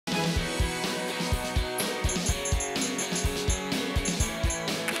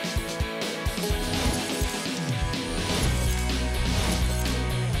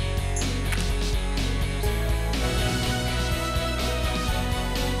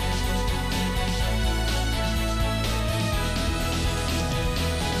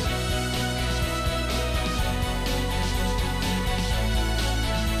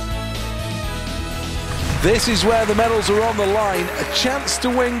This is where the medals are on the line, a chance to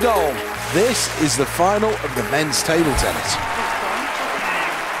win gold. This is the final of the men's table tennis.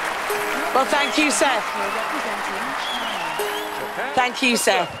 Well, thank you, Seth. Thank you,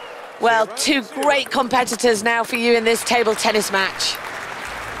 Seth. Well, two great competitors now for you in this table tennis match.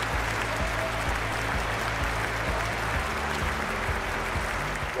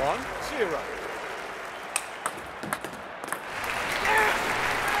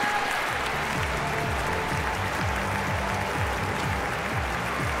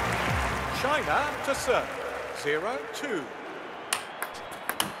 China to serve, 0-2.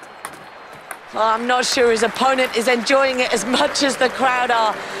 Well, I'm not sure his opponent is enjoying it as much as the crowd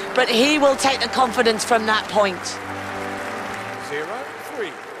are, but he will take the confidence from that point.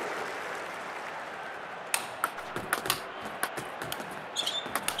 0-3.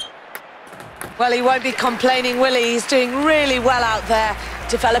 Well, he won't be complaining, will he? He's doing really well out there,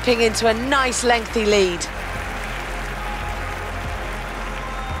 developing into a nice lengthy lead.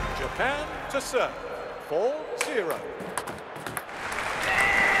 Japan to serve, 4-0.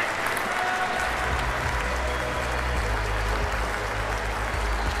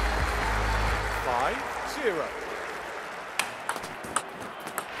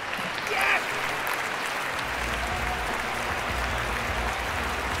 Yes!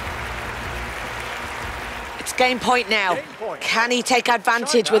 It's game point now. Game point. Can he take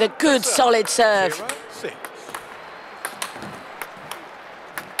advantage with a good, solid serve? 0-6.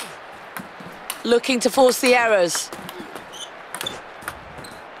 Looking to force the errors.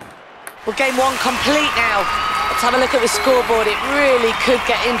 Well, game one complete now. Let's have a look at the scoreboard. It really could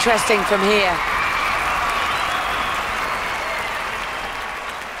get interesting from here.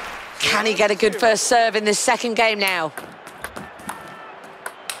 Can he get a good first serve in this second game now?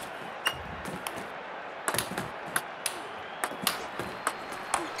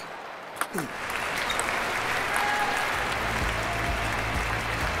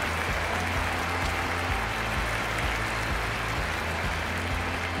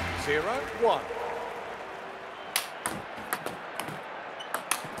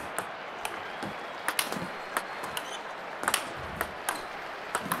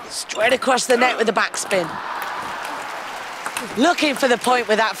 Straight across the net with the backspin. Looking for the point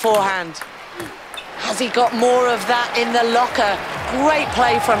with that forehand. Has he got more of that in the locker? Great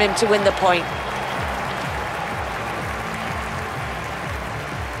play from him to win the point.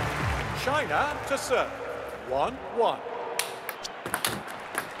 China to serve, 1-1.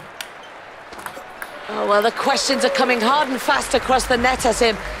 Oh, well, the questions are coming hard and fast across the net at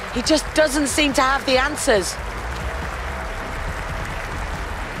him. He just doesn't seem to have the answers.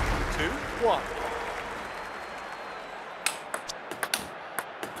 2-1.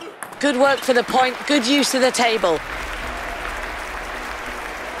 Good work for the point, good use of the table.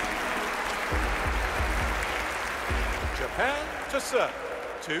 Japan to serve,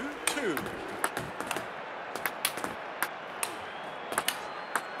 2-2.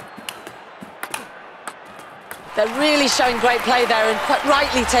 They're really showing great play there and quite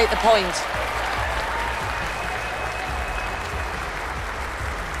rightly take the point.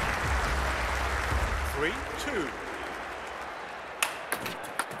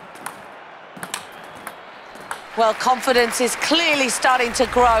 Well, confidence is clearly starting to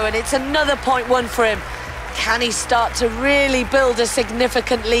grow and it's another point won for him. Can he start to really build a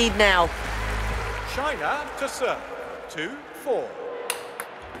significant lead now? China to serve, 2-4.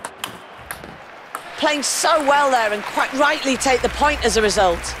 Playing so well there and quite rightly take the point as a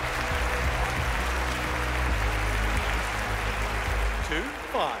result.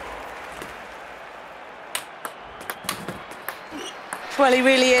 2-5. Well, he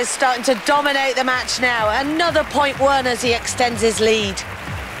really is starting to dominate the match now. Another point won as he extends his lead.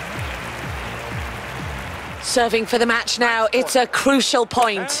 Serving for the match now, it's a crucial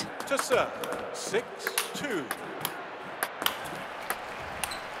point. And to serve, 6-2.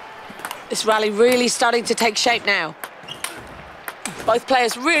 This rally really starting to take shape now. Both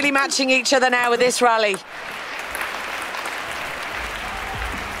players really matching each other now with this rally.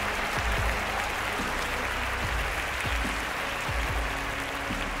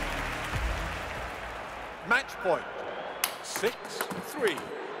 Match point, 6-3.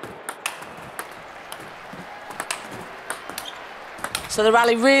 So the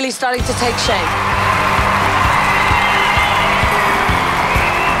rally really starting to take shape.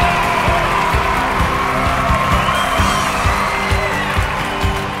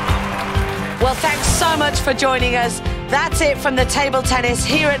 Well, thanks so much for joining us. That's it from the table tennis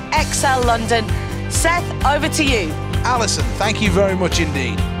here at Excel London. Seth, over to you. Alison, thank you very much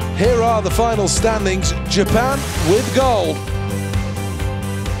indeed. Here are the final standings. Japan with gold.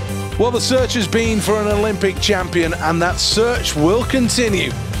 Well, the search has been for an Olympic champion, and that search will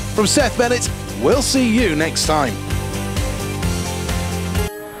continue. From Seth Bennett, we'll see you next time.